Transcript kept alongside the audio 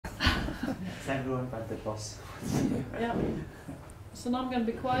everyone but the boss. Yeah. So now I'm going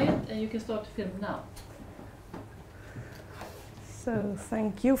to be quiet and you can start to film now. So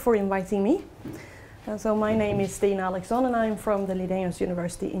thank you for inviting me. So my name is Stina Alriksson and I'm from the Linneaus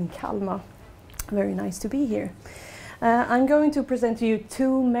University in Kalmar. Very nice to be here. I'm going to present to you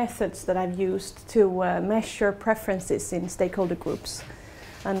two methods that I've used to measure preferences in stakeholder groups.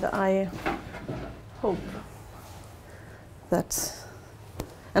 And I hope that...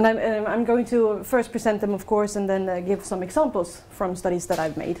 And I'm going to first present them, of course, and then give some examples from studies that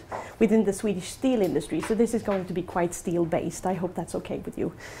I've made within the Swedish steel industry. So this is going to be quite steel-based. I hope that's okay with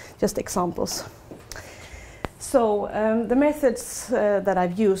you. Just examples. So the methods that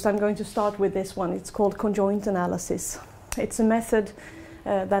I've used, I'm going to start with this one. It's called conjoint analysis. It's a method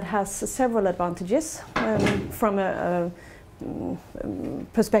that has several advantages from a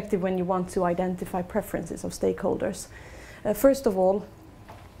perspective when you want to identify preferences of stakeholders. First of all,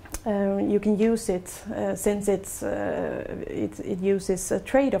 you can use it since it uses a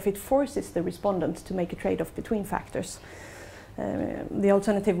trade-off. It forces the respondent to make a trade-off between factors. The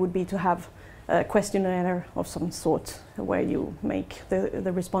alternative would be to have a questionnaire of some sort where you make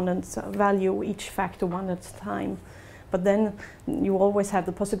the respondents value each factor one at a time. But then you always have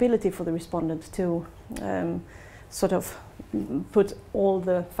the possibility for the respondent to sort of put all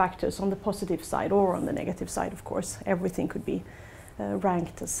the factors on the positive side or on the negative side, of course. Everything could be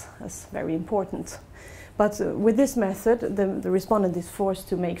ranked as very important. But with this method, the respondent is forced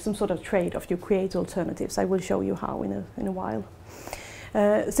to make some sort of trade-off. You create alternatives. I will show you how in a while.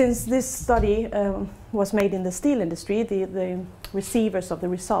 Since this study was made in the steel industry, the receivers of the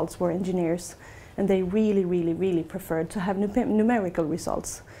results were engineers, and they really preferred to have numerical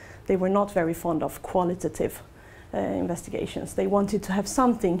results. They were not very fond of qualitative investigations. They wanted to have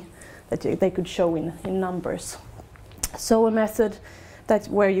something that they could show in numbers. So a method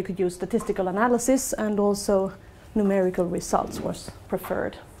where you could use statistical analysis and also numerical results was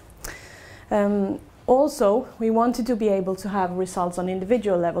preferred. Also, we wanted to be able to have results on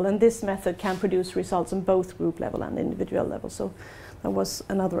individual level, and this method can produce results on both group level and individual level. So that was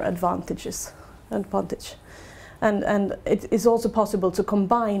another advantage. And it is also possible to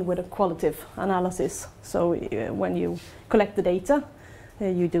combine with a qualitative analysis. So when you collect the data,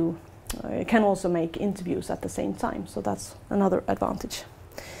 you can also make interviews at the same time. So that's another advantage.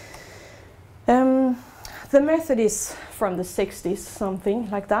 The method is from the 60s, something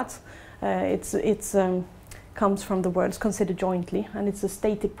like that. It comes from the words consider jointly, and it's a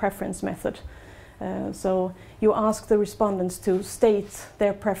stated preference method. So you ask the respondents to state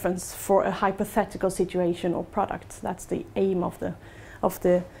their preference for a hypothetical situation or product. That's the aim of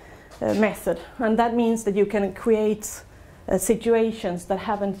the method. And that means that you can create situations that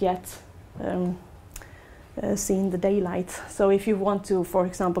haven't yet seen the daylight. So if you want to, for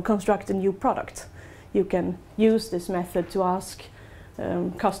example, construct a new product, you can use this method to ask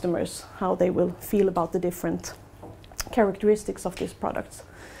customers how they will feel about the different characteristics of this product.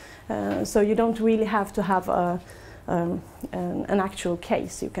 So you don't really have to have an actual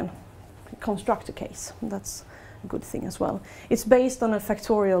case. You can construct a case. That's a good thing as well. It's based on a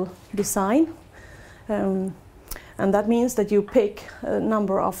factorial design. And that means that you pick a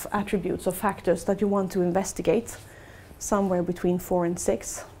number of attributes or factors that you want to investigate, somewhere between 4 and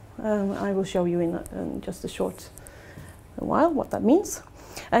 6. I will show you in just a short while what that means.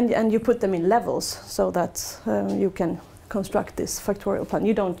 And you put them in levels so that you can construct this factorial plan.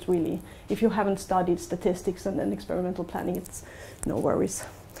 You don't really, if you haven't studied statistics and experimental planning, it's no worries.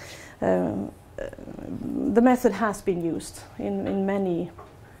 The method has been used in many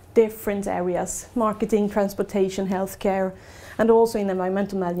different areas: marketing, transportation, healthcare, and also in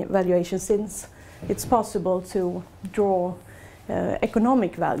environmental evaluation, since it's possible to draw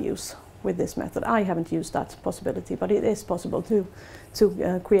economic values with this method. I haven't used that possibility, but it is possible to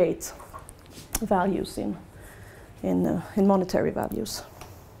create values in monetary values.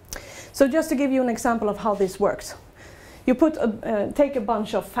 So just to give you an example of how this works, you take a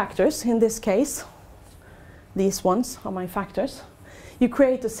bunch of factors. In this case, these ones are my factors. You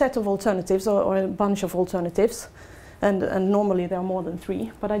create a set of alternatives or a bunch of alternatives, and normally there are more than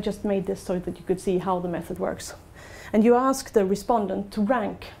 3, but I just made this so that you could see how the method works. And you ask the respondent to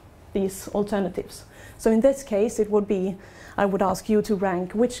rank these alternatives. So in this case, it would be, I would ask you to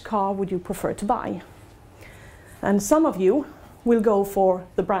rank which car would you prefer to buy. And some of you will go for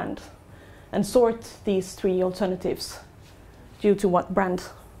the brand and sort these 3 alternatives due to what brand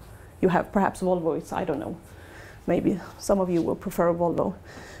you have. Perhaps Volvo is, I don't know. Maybe some of you will prefer Volvo.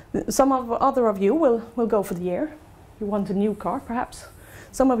 Other of you will go for the year. You want a new car, perhaps.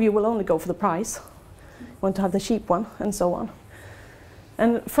 Some of you will only go for the price. You want to have the cheap one, and so on.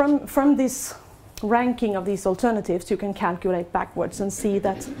 And from this ranking of these alternatives, you can calculate backwards and see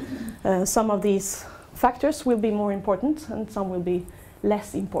that some of these factors will be more important and some will be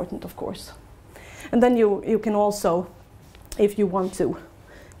less important, of course. And then you can also, if you want to,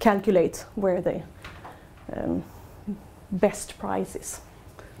 calculate where the best price is,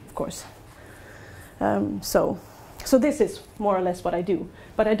 of course. So this is more or less what I do,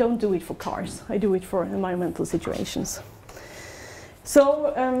 but I don't do it for cars. I do it for environmental situations.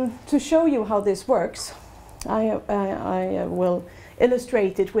 So to show you how this works, I will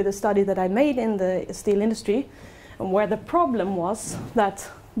illustrate it with a study that I made in the steel industry, where the problem was that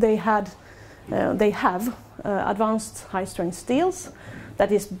they have advanced high-strength steels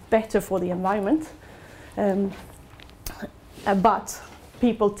that is better for the environment, but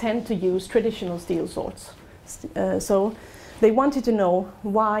people tend to use traditional steel sorts. So they wanted to know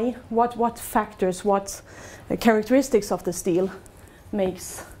why, what factors, what characteristics of the steel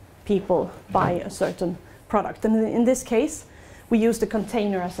makes people buy a certain product. And in this case, we used a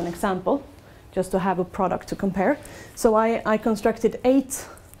container as an example, just to have a product to compare. So I constructed 8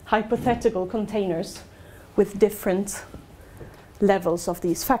 hypothetical containers with different levels of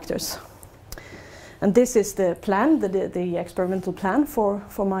these factors. And this is the plan, the experimental plan for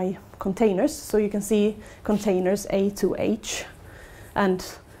my containers. So you can see containers A to H, and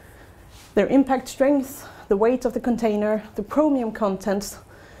their impact strength, the weight of the container, the chromium content,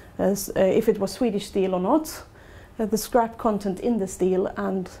 if it was Swedish steel or not, the scrap content in the steel,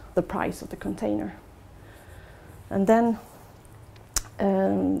 and the price of the container. And then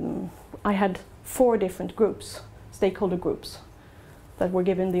I had 4 different groups, stakeholder groups, that were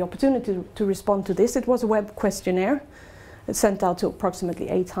given the opportunity to respond to this. It was a web questionnaire. It sent out to approximately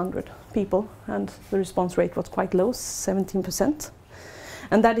 800 people, and the response rate was quite low, 17%.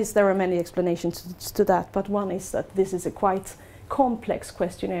 And that is, there are many explanations to that, but one is that this is a quite complex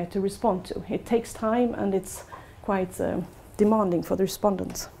questionnaire to respond to. It takes time, and it's quite demanding for the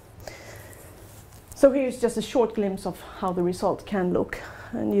respondents. So here's just a short glimpse of how the result can look.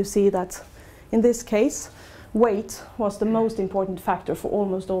 And you see that in this case, weight was the most important factor for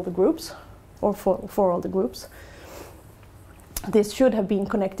almost all the groups, or for all the groups. This should have been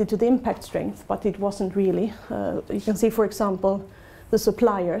connected to the impact strength, but it wasn't really. You can see, for example, the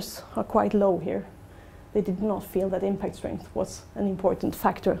suppliers are quite low here. They did not feel that impact strength was an important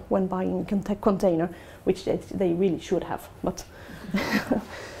factor when buying a container, which they really should have. But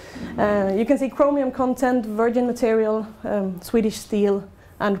you can see chromium content, virgin material, Swedish steel,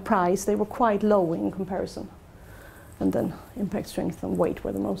 and price. They were quite low in comparison. And then impact strength and weight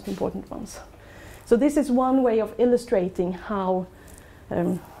were the most important ones. So this is one way of illustrating how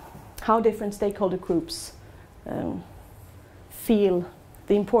different stakeholder groups feel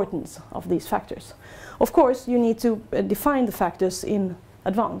the importance of these factors. Of course, you need to define the factors in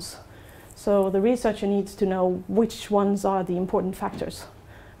advance. So the researcher needs to know which ones are the important factors.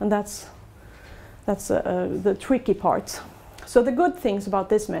 And that's the tricky part. So the good things about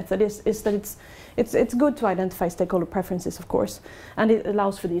this method is that it's good to identify stakeholder preferences, of course, and it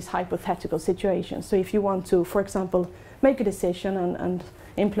allows for these hypothetical situations. So if you want to, for example, make a decision and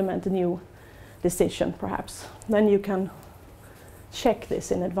implement a new decision, perhaps, then you can check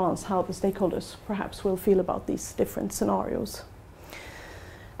this in advance, how the stakeholders perhaps will feel about these different scenarios.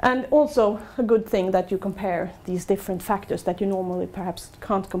 And also a good thing that you compare these different factors that you normally perhaps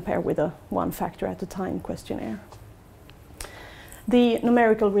can't compare with a one factor at a time questionnaire. The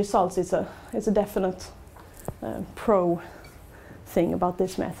numerical results is a definite pro thing about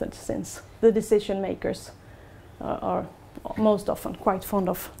this method, since the decision makers are most often quite fond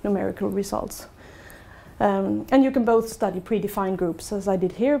of numerical results. And you can both study predefined groups, as I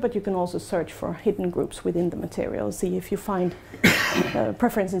did here, but you can also search for hidden groups within the material, see if you find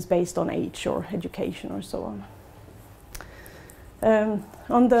preferences based on age or education or so on.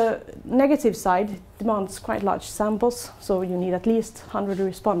 On the negative side, it demands quite large samples, so you need at least 100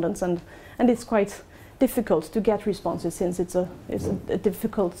 respondents, and it's quite difficult to get responses, since it's a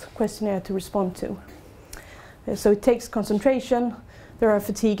difficult questionnaire to respond to. So it takes concentration. There are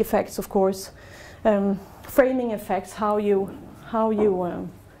fatigue effects, of course, framing effects. How you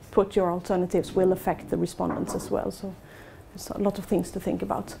put your alternatives will affect the respondents as well. So there's a lot of things to think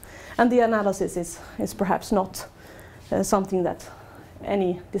about, and the analysis is perhaps not something that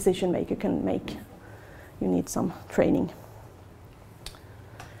any decision maker can make. You need some training.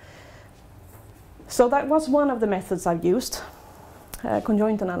 So that was one of the methods I've used,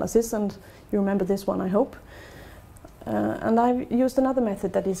 conjoint analysis, and you remember this one, I hope. And I've used another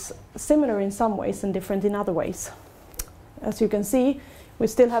method that is similar in some ways and different in other ways. As you can see, we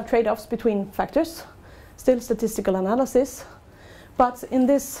still have trade-offs between factors, still statistical analysis, But in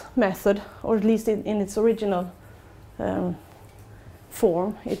this method, or at least in its original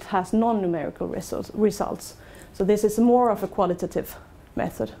form, it has non-numerical results. So this is more of a qualitative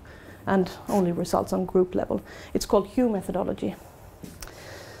method and only results on group level. It's called Q methodology.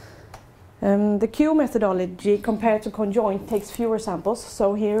 The Q methodology compared to conjoint takes fewer samples,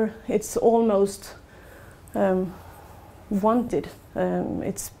 so here it's almost wanted.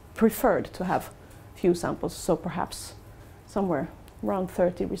 It's preferred to have few samples, so perhaps somewhere around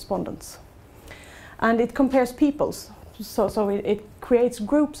 30 respondents. And it compares peoples, so it creates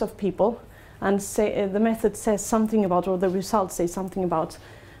groups of people, and the method says something about, or the results say something about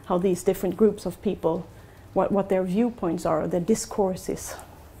how these different groups of people, what their viewpoints are, their discourses.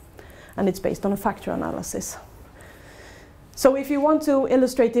 And it's based on a factor analysis. So if you want to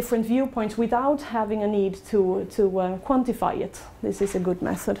illustrate different viewpoints without having a need to quantify it, this is a good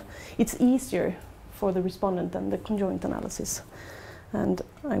method. It's easier for the respondent than the conjoint analysis. And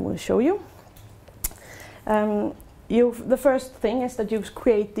I will show you. The first thing is that you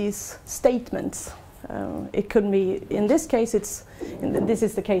create these statements. It could be, in this case, this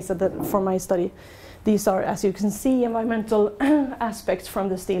is the case for my study. These are, as you can see, environmental aspects from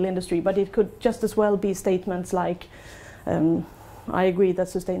the steel industry, but it could just as well be statements like, I agree that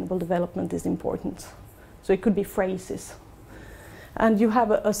sustainable development is important. So it could be phrases. And you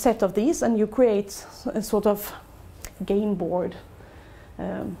have a set of these, and you create a sort of game board.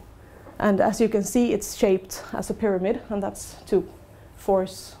 And as you can see, it's shaped as a pyramid, and that's to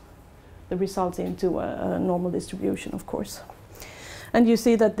force the results into a normal distribution, of course. And you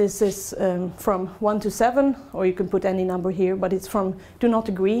see that this is from 1 to 7, or you can put any number here, but it's from do not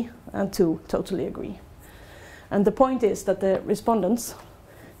agree and to totally agree. And the point is that the respondents,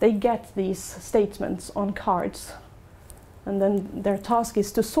 they get these statements on cards, and then their task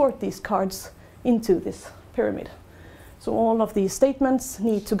is to sort these cards into this pyramid. So all of these statements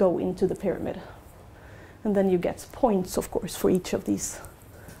need to go into the pyramid. And then you get points, of course, for each of these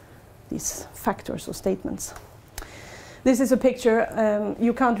factors or statements. This is a picture.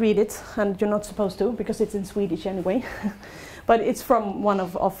 You can't read it, and you're not supposed to, because it's in Swedish anyway. But it's from one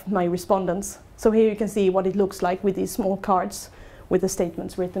of my respondents. So here you can see what it looks like with these small cards with the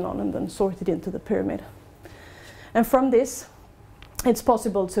statements written on and then sorted into the pyramid. And from this, it's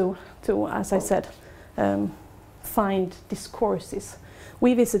possible to as I said, find discourses.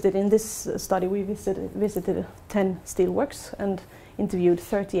 We visited, in this study, we visited 10 steelworks and interviewed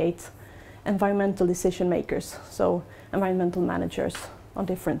 38 environmental decision makers, so environmental managers on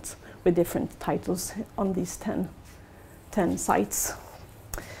with different titles on these 10 sites.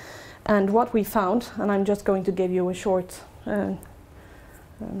 And what we found, and I'm just going to give you a short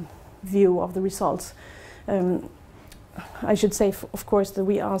view of the results. I should say, of course, that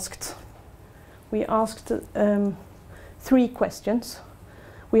we asked 3 questions.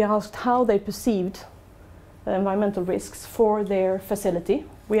 We asked how they perceived environmental risks for their facility.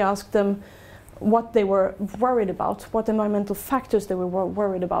 We asked them what they were worried about, what environmental factors they were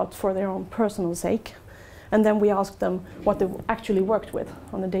worried about for their own personal sake. And then we asked them what they actually worked with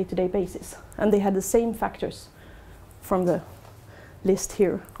on a day-to-day basis. And they had the same factors from the list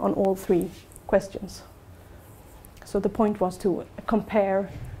here on all 3 questions. So the point was to compare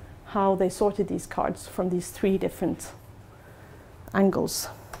how they sorted these cards from these 3 different angles.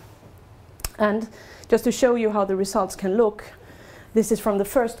 And just to show you how the results can look, this is from the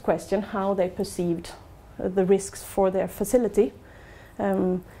first question, how they perceived the risks for their facility.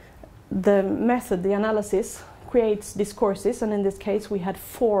 The method, the analysis, creates discourses, and in this case we had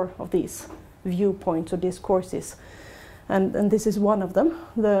 4 of these viewpoints or discourses. And this is one of them,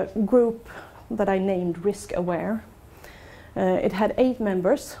 the group that I named Risk Aware. It had 8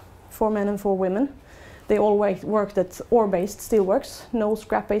 members, 4 men and 4 women. They all worked at ore-based steelworks, no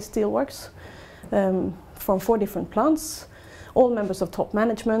scrap-based steelworks, from 4 different plants, all members of top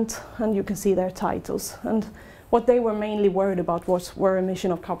management, and you can see their titles. And what they were mainly worried about were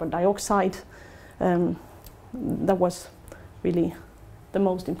emission of carbon dioxide. That was really the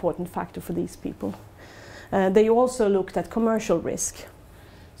most important factor for these people. They also looked at commercial risk.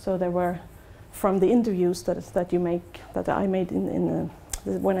 So there were, from the interviews that I made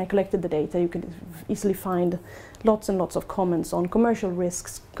when I collected the data, you could easily find lots and lots of comments on commercial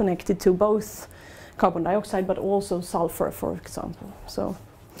risks connected to both carbon dioxide but also sulfur, for example. So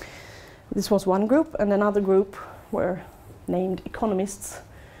this was one group, and another group were named economists.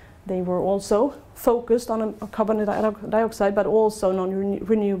 They were also focused on carbon dioxide, but also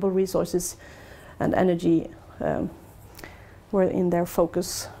non-renewable resources and energy were in their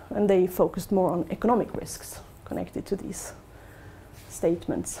focus, and they focused more on economic risks connected to these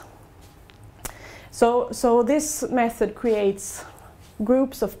statements. So this method creates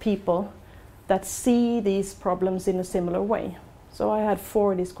groups of people that see these problems in a similar way. So I had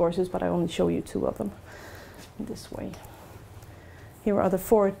 4 discourses, but I only show you 2 of them in this way. Here are the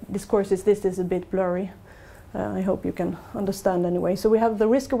 4 discourses. This is a bit blurry. I hope you can understand anyway. So we have the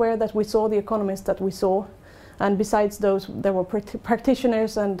risk aware that we saw, the economists that we saw, and besides those there were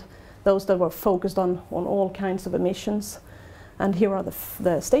practitioners and those that were focused on all kinds of emissions. And here are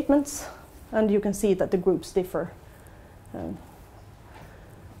the statements, and you can see that the groups differ.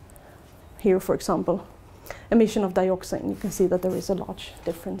 Here, for example, emission of dioxin, you can see that there is a large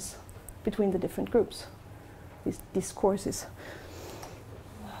difference between the different groups, these discourses.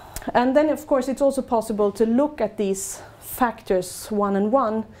 And then, of course, it's also possible to look at these factors one and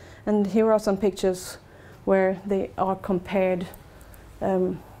one, and here are some pictures where they are compared.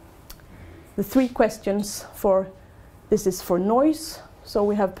 The 3 questions for, this is for noise, so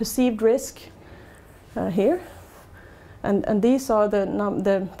we have perceived risk here, and these are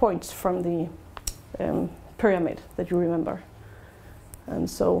the points from the pyramid that you remember. And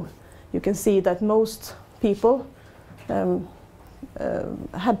so you can see that most people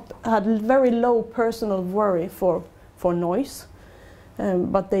had very low personal worry for noise,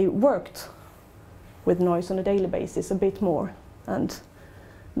 but they worked with noise on a daily basis a bit more, and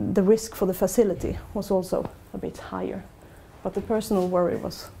the risk for the facility was also a bit higher, but the personal worry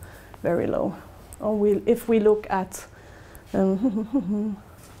was very low. If we look at, I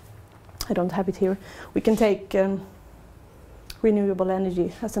don't have it here, we can take renewable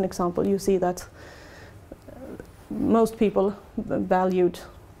energy as an example. You see that most people valued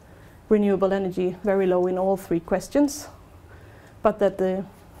renewable energy very low in all 3 questions, but that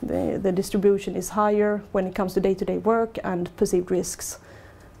the distribution is higher when it comes to day-to-day work and perceived risks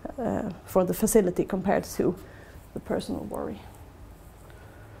for the facility compared to the personal worry.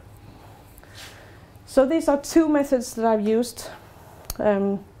 So these are 2 methods that I've used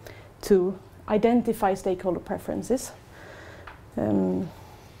to identify stakeholder preferences.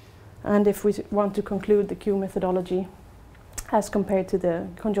 And if we want to conclude the Q methodology as compared to the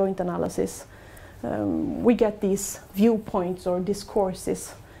conjoint analysis, we get these viewpoints or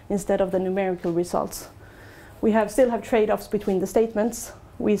discourses instead of the numerical results. We still have trade-offs between the statements.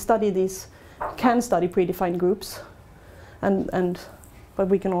 We can study predefined groups, but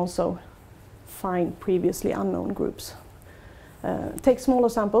we can also find previously unknown groups. Take smaller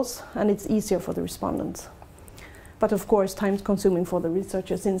samples, and it's easier for the respondents. But of course, time-consuming for the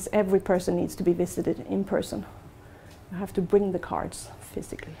researcher, since every person needs to be visited in person. You have to bring the cards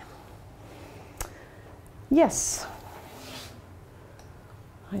physically. Yes.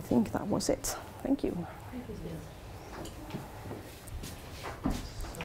 I think that was it. Thank you. Thank you, Stina.